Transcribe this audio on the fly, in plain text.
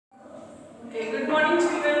Okay, good morning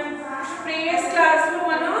children. Previous class lo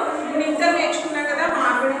mano gunitam nechukunnam kada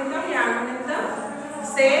maagunitam yagunitam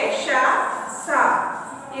se sha sa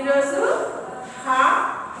ee roju ha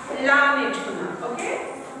la nechukunnam. Okay,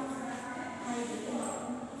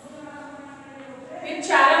 మీరు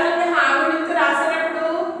చాలా మంది హాగుణితం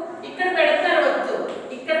రాసేటప్పుడు ఇక్కడ పెడతారు వత్తు,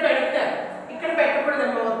 ఇక్కడ పెడతారు, ఇక్కడ పెట్టకూడదు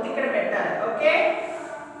అమ్మ, వత్తు ఇక్కడ పెట్టాలి. ఓకే,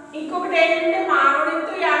 ఇంకొకటి ఏంటంటే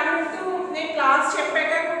మాగుణితం యాగుణితం నేను క్లాస్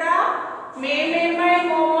చెప్పాక కూడా మేమేమై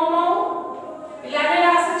మోమోమో ఇలానే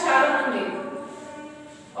రాసే చాలా మంది.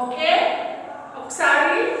 ఓకే,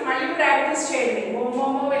 ఒకసారి మళ్ళీ ప్రాక్టీస్ చేయండి.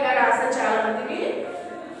 మోమోమో ఇలా రాసే చాలా మందికి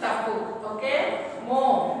తప్పు. ఓకే, మో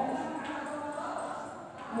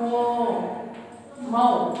మో మౌ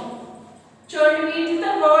చూడండి, వీటితో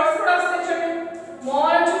వర్డ్స్ కూడా వస్తాయి. చూడండి,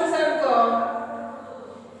 మోర్ చూసానుకో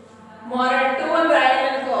మొరటు అని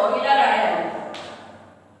రాయాలనుకో ఇలా రాయాలి,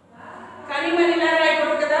 కానీ మరి ఇలా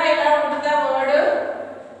రాయకూడదు కదా. ఇలా ఉంటుందా వర్డ్,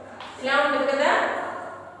 ఇలా ఉంటుంది కదా,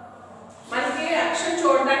 మనకి అక్షరం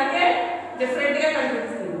చూడడానికే డిఫరెంట్గా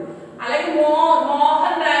కనిపిస్తుంది. అలాగే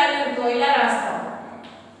మోహన్ రాయాలనుకో ఇలా రాస్తాం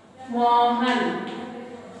మోహన్.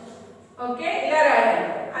 ఓకే, ఇలా రాయాలి,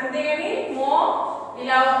 అంతేగాని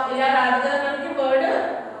ఇలా ఇలా రాదు కదా మనకి వర్డ్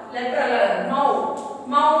లెటర్. అలా మౌ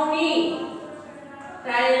మౌని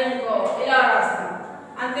రాయాలనుకో ఇలా రాస్తాం,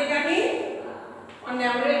 అంతేగాని మొన్న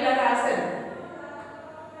ఎవరు ఇలా రాశారు,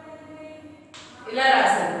 ఇలా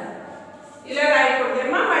రాశారు, ఇలా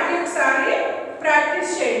రాయకూడదేమా. మళ్ళీ ఒకసారి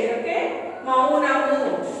ప్రాక్టీస్ చేయండి. ఓకే, మౌనము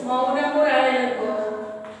మౌనము రాయాలనుకో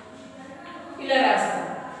ఇలా రాస్తాం.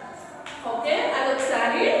 ఓకే,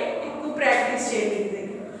 అదొకసారి ఎక్కువ ప్రాక్టీస్ చేయండి.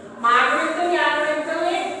 మాగుణితం యాగుణితం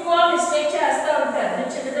ఎక్కువ మిస్టేక్ చేస్తూ ఉంటారు.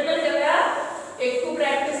 నేను చిన్నపిల్లలు కదా, ఎక్కువ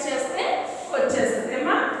ప్రాక్టీస్ చేస్తే వచ్చేస్తుంది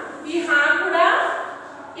అమ్మా. ఈ హా కూడా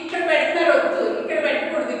ఇక్కడ పెడతారు వద్దు, ఇక్కడ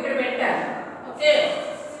పెట్టకూడదు, ఇక్కడ పెట్టాలి. ఓకే,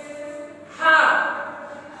 హా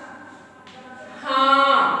హా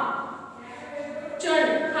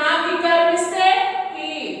చూడండి, హాకి ఇకారం ఇస్తే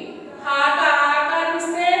ఈ, హాకి ఆకారం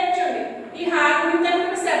ఇస్తే చూడండి, ఈ హా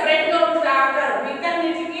గుణితానికి సెపరేట్ గా ఉంటుంది ఆకారం,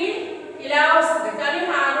 వీటన్నిటికి ఇలా వస్తుంది.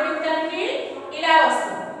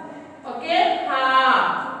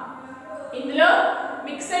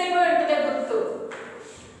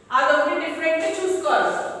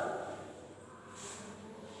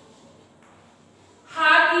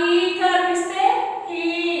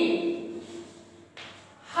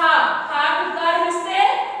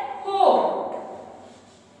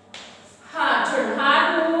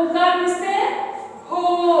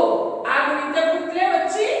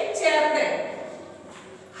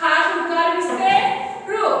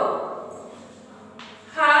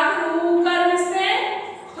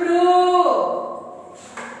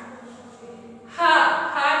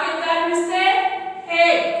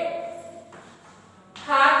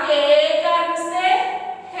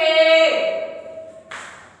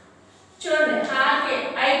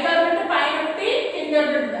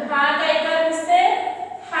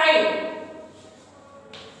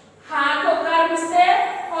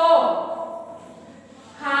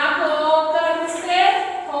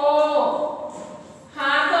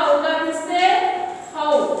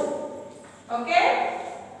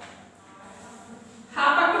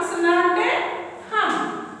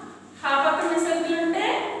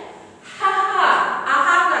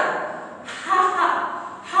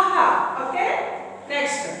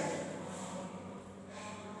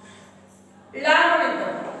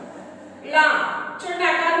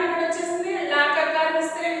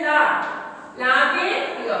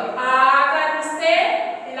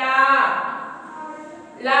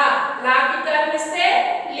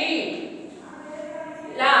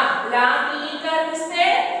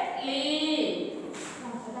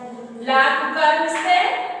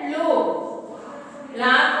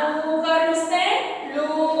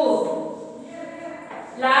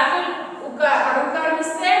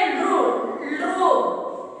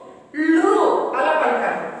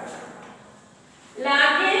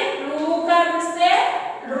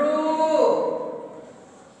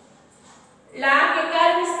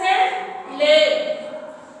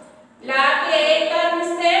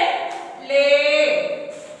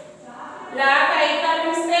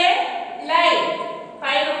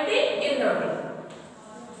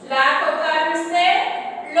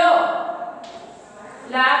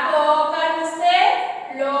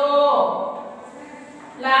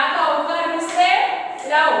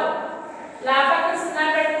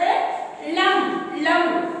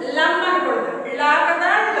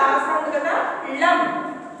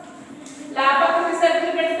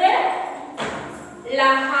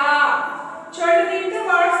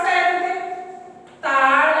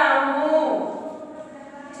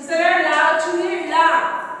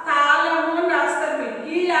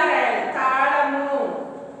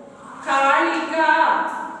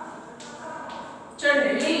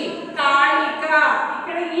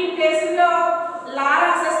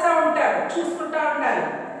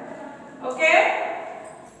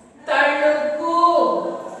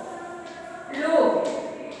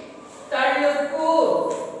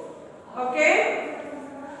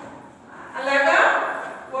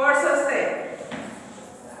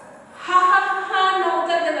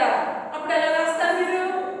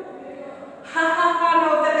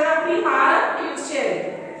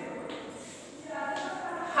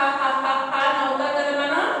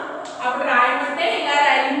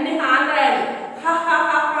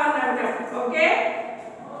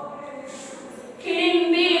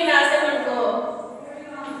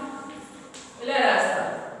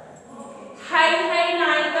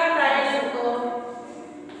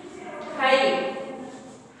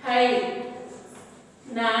 I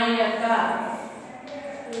Nayaka.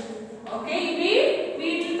 ఓకే, ఇవి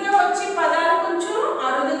వీటితో వచ్చి పదాలు కొంచెం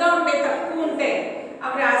అరుదుగా ఉంటాయి, తక్కువ ఉంటాయి.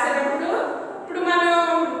 అవి రాసేటప్పుడు ఇప్పుడు మనం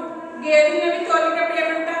గేదెలవి తోలేటప్పుడు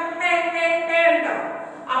ఏమంటాం? హే హే హే అంటాం.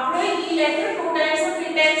 అప్పుడు ఈ లెటర్ 2 టైమ్స్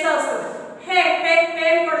 3 టైమ్స్ వస్తుంది. హే హే హే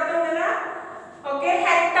అని కొడతాం కదా. ఓకే,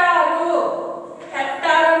 హెక్టారు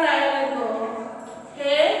హెక్టారు రాయాలనుకో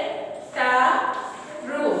హే టా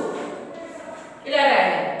రు ఇలా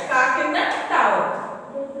రాయాలి. కా కింద టావు.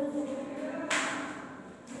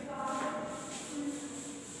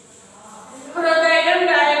 హృదయం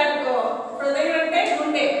రాయాలనుకో, హృదయం అంటే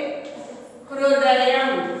గుండె, హృదయం.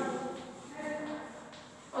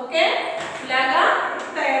 ఓకే, ఇలాగా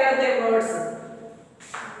తయారవుతాయి వర్డ్స్.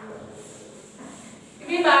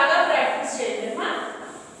 ఇవి బాగా ప్రాక్టీస్ చేయండి అమ్మా.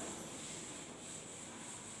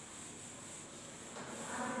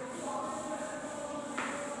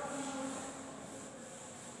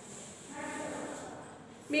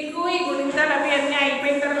 మీకు ఈ గుణింతాలు అవి అన్నీ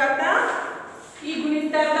అయిపోయిన తర్వాత ఈ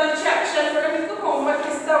గుణింతాలతో వచ్చే అక్షరాలు కూడా మీకు హోంవర్క్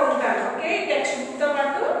ఇస్తూ ఉంటాను. ఓకే, టెక్స్ట్ బుక్తో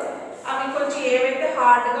పాటు అవి కొంచెం ఏవైతే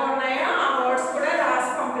హార్డ్గా ఉన్నాయో ఆ వర్డ్స్ కూడా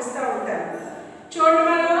రాసి పంపిస్తూ ఉంటాను. చూడండి,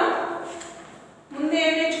 మనం ముందు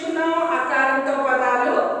ఏం నేర్చుకున్నాం? అకారంతో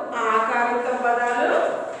పదాలు, ఆకారంతో పదాలు,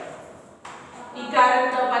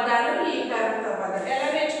 ఈకారంతో పదాలు, ఈకారంతో పదాలు. ఎలా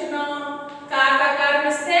నేర్చుకున్నాం? కా కాకారం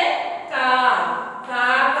ఇస్తే కా, కా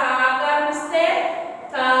కాకారం ఇస్తే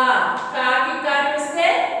కా, కాకి కారం ఇస్తే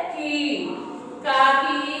కీ,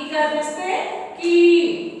 కాకి ఈకారం ఇస్తే కీ.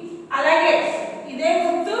 అలాగే ఇదే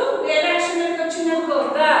గుర్తు వేరే అక్షరానికి వచ్చిందనుకో,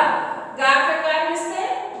 గా, గా కాకారం ఇస్తే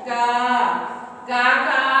గా, గా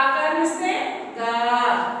కాకారం ఇస్తే గా,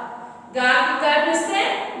 గాకి కారం ఇస్తే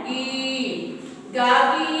గీ,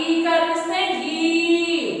 గాకి ఈకారం ఇస్తే గీ.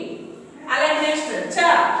 అలాగే నెక్స్ట్ చ,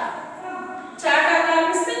 చ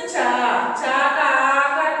కాకారం ఇస్తే చ, చ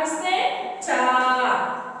కాకారం ఇస్తే చ,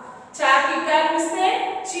 చాకి కారం ఇస్తే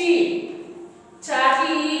చి,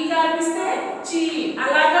 చాకి ఈకారం ఇస్తే చి.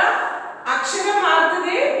 అలాగా అక్షరం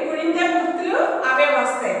మారుతుంది, గుణింత గుర్తులు అవే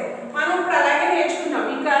వస్తాయి. మనం ఇప్పుడు అలాగే నేర్చుకున్నాం.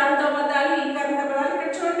 ఈ కారంతో పదాలు, ఈ కారంతో పదాలు.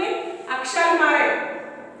 ఇక్కడ చూడండి, అక్షరాలు మారాయి,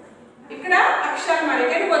 ఇక్కడ అక్షరాలు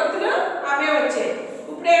మారాయి, కానీ ఒత్తులు అవే వచ్చాయి.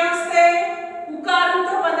 ఇప్పుడు ఏమొస్తాయి?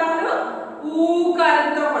 ఉకారంతో పదాలు,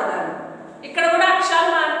 ఊకారంతో పదాలు. ఇక్కడ కూడా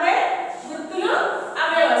అక్షరాలు మారుతాయి, గుర్తులు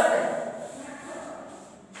అవే వస్తాయి.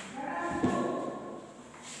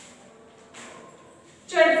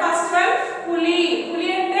 చూడండి, ఫస్ట్ వన్ పులి. పులి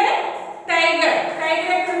అంటే టైగర్.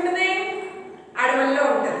 టైగర్ ఎక్కడ ఉంటుంది? అడవుల్లో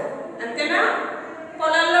ఉంటుంది. అంతేనా?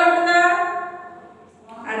 పొలాల్లో ఉంటుందా?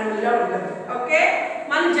 అడవుల్లో ఉంటుంది. ఓకే,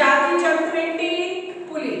 మన జాతీయ జంతువు ఏంటి?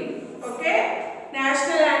 పులి. Okay,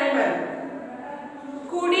 national animal.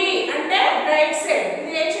 కుడి అంటే రైట్ సైడ్.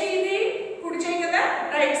 ఇది ఏ చెయ్యి? ఇది కుడి చెయ్యి కదా,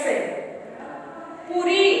 రైట్ సైడ్.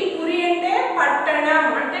 పురి, పురి అంటే పట్టణం,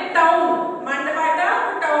 అంటే town. మండపాట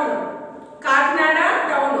town, Kakinada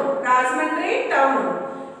town, Rajahmundry town.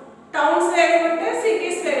 Towns వేరే ఉంటాయి,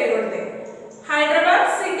 సిటీస్ వేరే ఉంటాయి.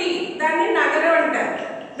 హైదరాబాద్ సిటీ, దాన్ని నగరం అంటారు.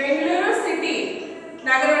 బెంగళూరు సిటీ,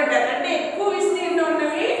 నగరం అంటారు. అంటే ఎక్కువ విస్తీర్ణం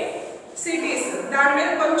ఉన్నవి సిటీస్, దాని మీద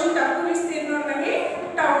కొంచెం తక్కువ విస్తీర్ణం ఉన్నవి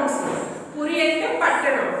టౌన్స్. పురి అంటే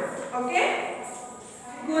పట్టణం. ఓకే,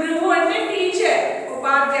 గురువు అంటే టీచర్,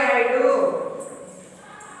 ఉపాధ్యాయుడు.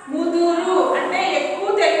 ముదురు అంటే ఎక్కువ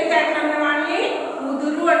తెలివితేటలు ఉన్న వాళ్ళని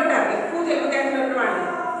ముదురు అంటారు, ఎక్కువ తెలివితేటలు ఉన్న వాళ్ళని.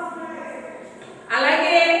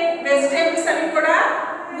 అలాగే వెజిటేబుల్స్ అవి కూడా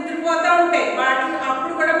ముదిరిపోతూ ఉంటాయి, వాటిని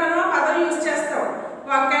అప్పుడు కూడా మనం పదం యూజ్ చేస్తాం.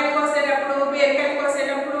 వంకాయలు కోసేటప్పుడు, బీరకాయలు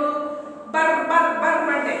కోసేటప్పుడు బర్ బర్ బర్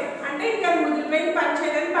అంటే అంటే ఇంకా ముదిరిపోయింది, పని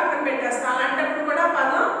చేయదని పక్కన పెట్టేస్తాం. అలాంటప్పుడు కూడా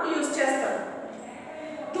పదం యూజ్ చేస్తాం.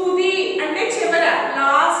 తుది అంటే చివర,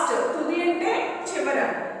 లాస్ట్. తుది అంటే చివర.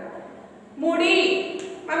 ముడి,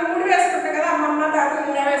 మనం ముడి వేసుకుంటాం కదా, అమ్మమ్మ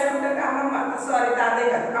తాతలు ఇలా వేసుకుంటారు. అమ్మమ్మ సారీ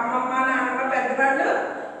తాతయ్య కాదు, అమ్మమ్మ నాన్నమ్మ పెద్దవాళ్ళు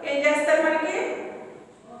ఏం చేస్తారు మనకి?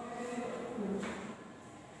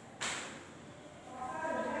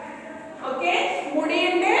 ఓకే, ముడి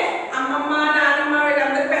అంటే అమ్మమ్మ నాన్నమ్మ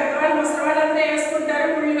వీళ్ళందరూ పెద్దవాళ్ళు, ముసలి వాళ్ళందరూ వేసుకుంటారు,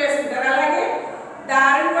 ముళ్ళు వేసుకుంటారు. అలాగే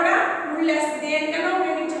దారం కూడా ముళ్ళు వేస్తుంది. దేనికైనా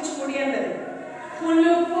ఉపయోగించవచ్చు ముడి అన్నది.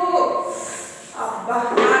 పులుపు, అబ్బా,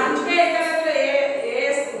 నారింజకాయ ఏ కలర్లో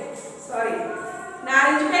సారీ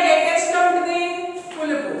నారింజకాయ ఏ టేస్ట్లో ఉంటుంది?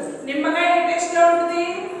 పులుపు. నిమ్మకాయ ఏ టేస్ట్లో ఉంటుంది?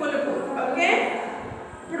 పులుపు. ఓకే,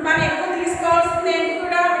 ఇప్పుడు మనం ఎక్కువ తీసుకోవాల్సింది ఏంటి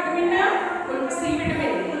కూడా? విటమిన్ పులుపు, సి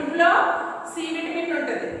విటమిన్. పులుపులో సి విటమిన్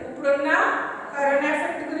ఉంటుంది. ఇప్పుడున్న కరోనా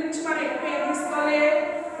ఎఫెక్ట్ గురించి మనం ఎక్కువ ఏం తీసుకోవాలి?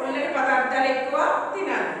 పుల్లటి పదార్థాలు ఎక్కువ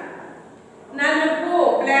తినాలి. నలుపు,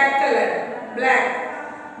 బ్లాక్ కలర్, బ్లాక్.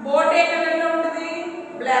 బోట్ ఏ కలర్లో ఉంటుంది?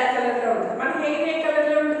 బ్లాక్ కలర్లో ఉంటుంది. మన హెయిర్ ఏ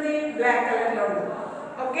కలర్లో ఉంటుంది? బ్లాక్ కలర్లో ఉంటుంది.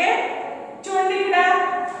 ఓకే, చూడండి ఇక్కడ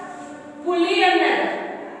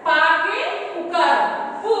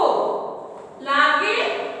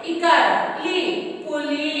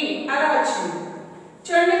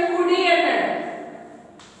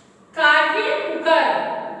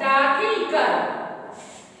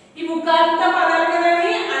ఈ ఉకారంతో పదాలు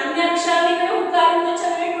కదని అన్ని అక్షరాలు ఇక్కడ ఉకారంతో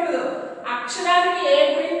చదివేయకూడదు. అక్షరానికి ఏ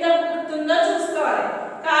గుణింతం గుర్తుందో చూసుకోవాలి.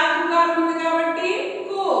 కాకి ఉకారం ఉంది కాబట్టి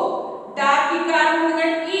కు, డాకి ఉకారం ఉంది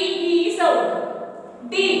కాబట్టి ఈ సౌండ్,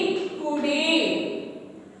 డి కుడి.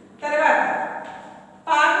 తర్వాత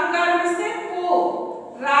పాకి ఉకారం ఇస్తే పు,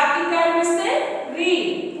 రాకి ఉకారం ఇస్తే రి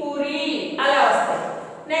పురి అలా వస్తాయి.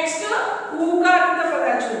 నెక్స్ట్ ఊకారంతో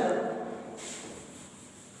పదాలు చూద్దాం.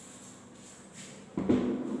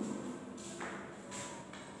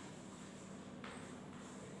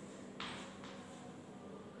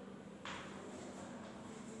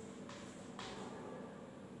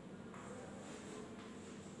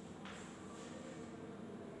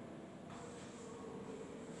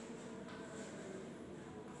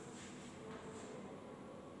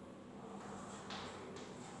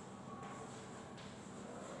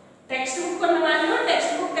 టెక్స్ట్ బుక్ ఉన్న వాళ్ళు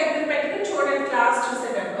టెక్స్ట్ బుక్ దగ్గర పెట్టుకుని చూడండి క్లాస్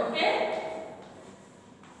చూసేటప్పుడు. ఓకే,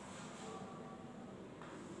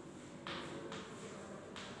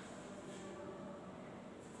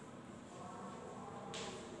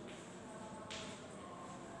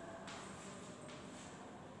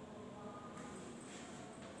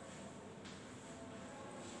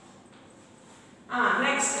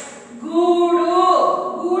 నెక్స్ట్ గూడు.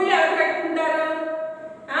 గూడు ఎవరు కట్టుకుంటారు?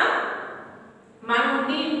 మన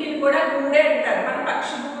ఉండి ఇంటిని కూడా గూడే అంటారు. మన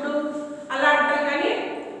పక్షి గూడు అలా అంటాం. కానీ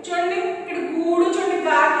చూడండి ఇక్కడ గూడు చూడండి,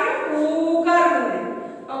 గాకి ఊకారం ఉంది.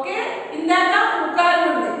 ఓకే, ఇందాక ఉకారం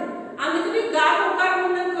ఉంది, అందుకని గాకి ఉకారం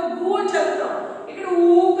ఉంది అనుకో గూ అని చదువుతాం. ఇక్కడ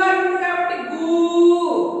ఊకారం ఉంది కాబట్టి గూ,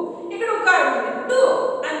 ఇక్కడ ఉకారం ఉంది డు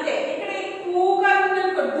అంతే. ఇక్కడ ఊకారం ఉంది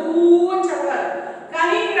అనుకో డూ అని చదవాలి.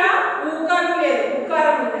 కానీ ఇక్కడ ఊకారం లేదు,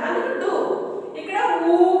 ఉకారం ఉంది అందుకు డు. ఇక్కడ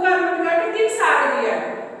ఊకారం ఉంది కాబట్టి దీన్ని సాగదీయాలి.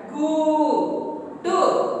 గూ డు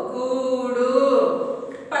గూడు.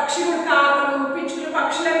 పక్షులు, కాకులు, పిచ్చులు,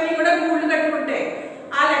 పక్షులన్నీ కూడా గూళ్ళు కట్టుకుంటాయి.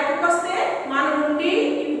 ఆ లెక్కకు వస్తే మన ఉండి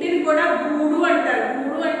ఇంటిని కూడా గూడు అంటారు.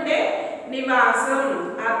 గూడు అంటే నివాసం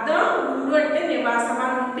అర్థం. గూడు అంటే నివాసం,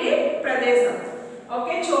 మన ఉండి ప్రదేశం.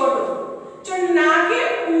 ఓకే, చోటు. చూడండి నాకే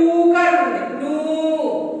ఊకారం ఉంది నూ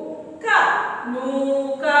క,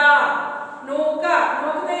 నూక. నూక,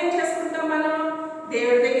 నూకతో ఏం చేసుకుంటాం మనం?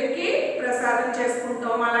 దేవుడి దగ్గరికి ప్రసాదం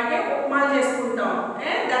చేసుకుంటాం, అలాగే ఉప్మాలు చేసుకుంటాం.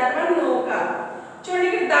 దట్ వన్ నూక. చూడండి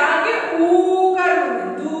ఇక్కడ దానికి ఊకారం ఉంది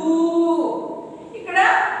దూ, ఇక్కడ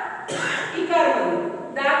ఇకారం ఉంది.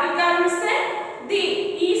 దాకి ఇకారం ఇస్తే ది,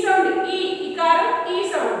 ఈ సౌండ్ ఇకారం ఈ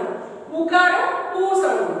సౌండ్, ఉకారం ఊ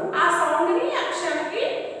సౌండ్. ఆ సౌండ్ ని అక్షరానికి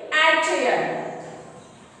యాడ్ చేయాలి.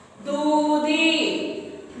 దూది.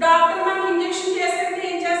 డాక్టర్ మనకి ఇంజెక్షన్ చేస్తే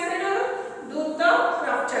ఏం చేస్తాడు? దూద్తో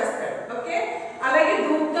రఫ్ చేస్తాడు. ఓకే, అలాగే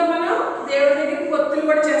దూద్తో మనం దేవుడి దగ్గరికి పొత్తులు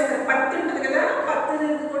కూడా చేస్తారు. పత్తి ఉంటుంది కదా, పత్తి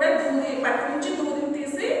కూడా దూది, పత్తి నుంచి దూదిని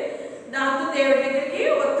తీసి దాంతో దేవుడి దగ్గరికి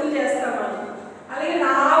ఒత్తులు చేస్తాం మనం. అలాగే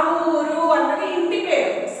రావూరు అన్నది ఇంటి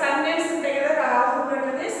పేరు, సన్నేమ్స్ ఉంటాయి కదా. రావూరు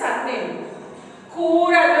అన్నది సన్నేమ్.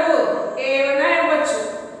 కూరలు ఏమైనా ఇవ్వచ్చు,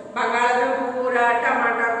 బంగాళదుంప కూర,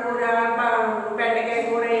 టమాటా కూర, బెండకాయ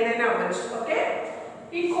కూర ఏదైనా అవ్వచ్చు. ఓకే,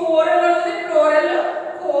 ఈ కూరలు అన్నది ప్లూరల్,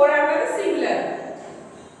 కూర అన్నది సింగులర్.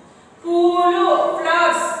 పూలు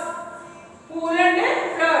ఫ్లవర్స్, పూలు అంటే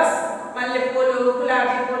ఫ్లవర్స్, మల్లెపూలు,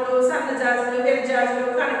 గులాబీ పూలు, సన్నజాజులు, విరజాజులు,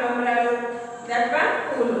 కనకాంబరాలు, దట్ వన్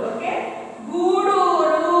పూలు. ఓకే,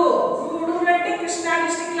 గూడూరు. గూడూరు అంటే కృష్ణా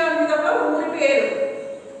డిస్ట్రిక్ట్ లో ఉంది ఒక ఊరి పేరు.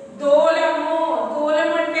 దూలము.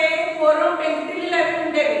 దూలం అంటే పూర్వం పెంకుటిల్లు అవి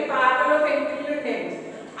ఉండేవి, పాటలో పెంకుటిల్లు ఉండేవి.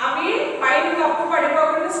 అవి పైన కప్పు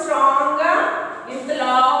పడిపోకుండా స్ట్రాంగ్ గా ఇంత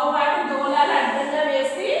లావు పాటి దూలాలు అడ్డంగా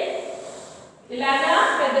వేసి, ఇలాగా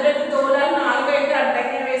పెద్ద పెద్ద దూలాలు 4-5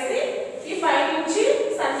 అడ్డంగా వేసి, ఈ పైనుంచి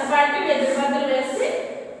సన్నపాటి వెదురు బద్దలు వేసి,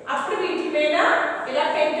 అప్పుడు వీటి మీద ఇలా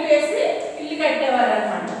పెంకులు వేసి ఇల్లు కట్టేవారు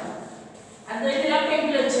అనమాట. అందులో ఇలా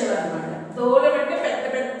పెంకులు వచ్చేవారు అనమాట. దూలం అంటే పెద్ద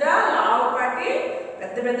పెద్ద లావుపాటి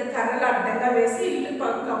పెద్ద పెద్ద కర్రలు అడ్డంగా వేసి ఇల్లు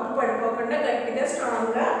కప్పు పడిపోకుండా గట్టిగా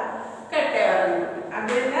స్ట్రాంగ్ గా కట్టేవారు అనమాట.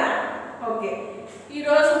 అదేనా? ఓకే,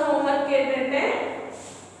 ఈరోజు హోంవర్క్ ఏంటంటే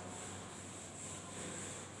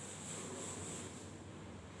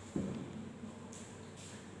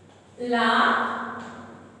లా,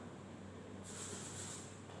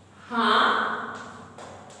 హా,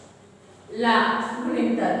 లా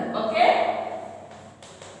గుణింతాలు. ఓకే,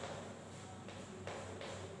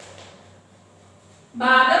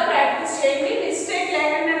 బాగా ప్రాక్టీస్ చేయండి, మిస్టేక్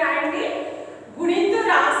లేకుండా రాయండి. గుణింతం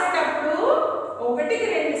రాసేటప్పుడు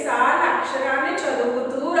 1-2 సార్లు అక్షరాన్ని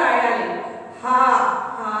చదువుతూ రాయాలి. హా,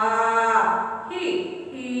 హా, హి,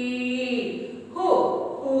 హీ, హు,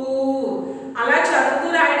 హూ. అలా చదువుతూ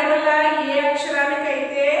రాయడం వల్ల ఏ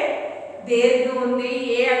అక్షరానికైతే దీర్ఘం ఉంది,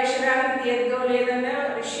 ఏ అక్షరానికి దీర్ఘం లేదన్న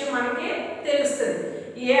విషయం మనకి తెలుస్తుంది.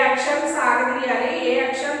 ఏ అక్షరం సాగదీయాలి, ఏ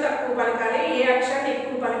అక్షరం తక్కువ పలకాలి, ఏ అక్షరం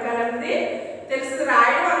ఎక్కువ పలకాలి అనేది తెలుస్తుంది.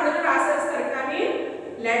 రాయడం అందరూ రాసేస్తారు, కానీ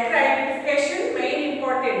లెటర్ ఐడెంటిఫికేషన్ మెయిన్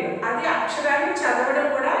ఇంపార్టెంట్. అది అక్షరాన్ని చదవడం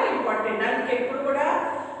కూడా ఇంపార్టెంట్. అందుకే ఎప్పుడు కూడా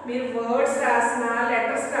మీరు వర్డ్స్ రాసినా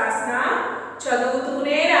లెటర్స్ రాసినా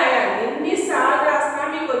చదువుతూనే రాయాలి. ఎన్నిసార్లు రాసినా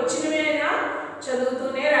మీకు వచ్చినవేనా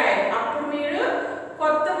చదువుతూనే రాయాలి. అప్పుడు మీరు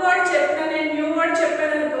కొత్త వర్డ్ చెప్పిన, నేను న్యూ వర్డ్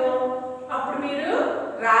చెప్పాను అనుకో, అప్పుడు మీరు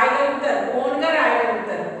రాయగలుగుతారు, ఓన్గా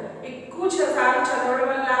రాయగలుగుతారు. ఎక్కువ సార్లు చదవడం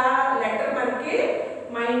వల్ల లెటర్ మనకి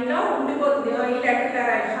మైండ్లో ఉండిపోతుంది. ఈ లెటర్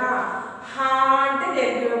రాయాలి, హా హా అంటే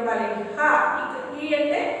దీర్ఘం ఇవ్వాలి, హా ఈ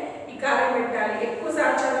అంటే ఇకారం పెట్టాలి. ఎక్కువ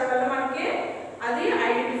సార్లు చదవడం వల్ల మనకి అది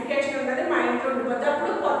ఐడెంటిఫికేషన్ ఉంటుంది, మైండ్లో ఉండిపోతుంది.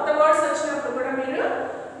 అప్పుడు కొత్త వర్డ్స్ వచ్చినప్పుడు కూడా మీరు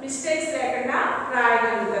మిస్టేక్స్ లేకుండా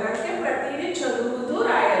రాయగలుగుతారు. అంటే ప్రతిదీ చదువుతూ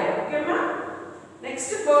రాయాలి. ఓకేమా?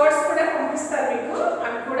 Next word